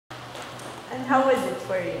And how was it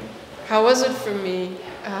for you? How was it for me?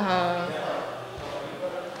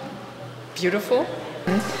 Beautiful.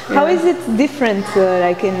 How is it different,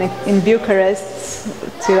 like in Bucharest,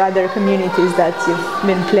 to other communities that you've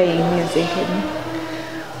been playing music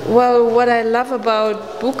in? Well, what I love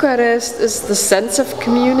about Bucharest is the sense of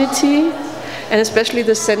community, and especially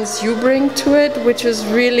the sense you bring to it, which is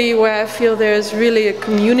really where I feel there's really a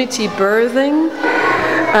community birthing,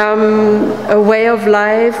 a way of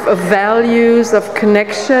life, of values, of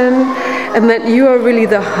connection, and that you are really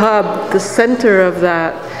the hub, the center of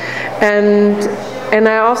that. And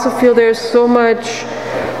I also feel there's so much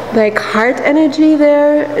like heart energy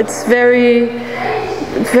there. It's very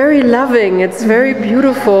loving, it's very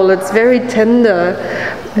beautiful, it's very tender,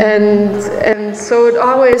 and so it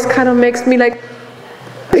always kind of makes me like,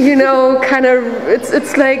 you know, kind of,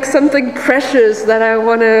 it's like something precious that I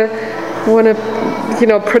wanna you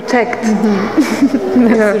know, protect.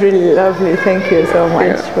 That's really lovely. Thank you so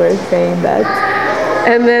much for saying that.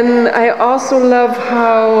 And then I also love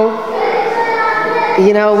how,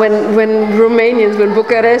 you know, when Romanians, when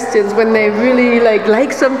Bucharestians, when they really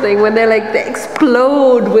like something, when they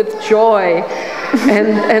explode with joy,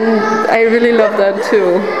 and I really love that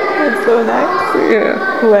too. That's so nice.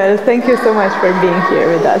 Yeah. Well, thank you so much for being here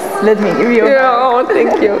with us. Let me give you a hug. Oh,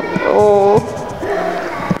 thank you. Oh.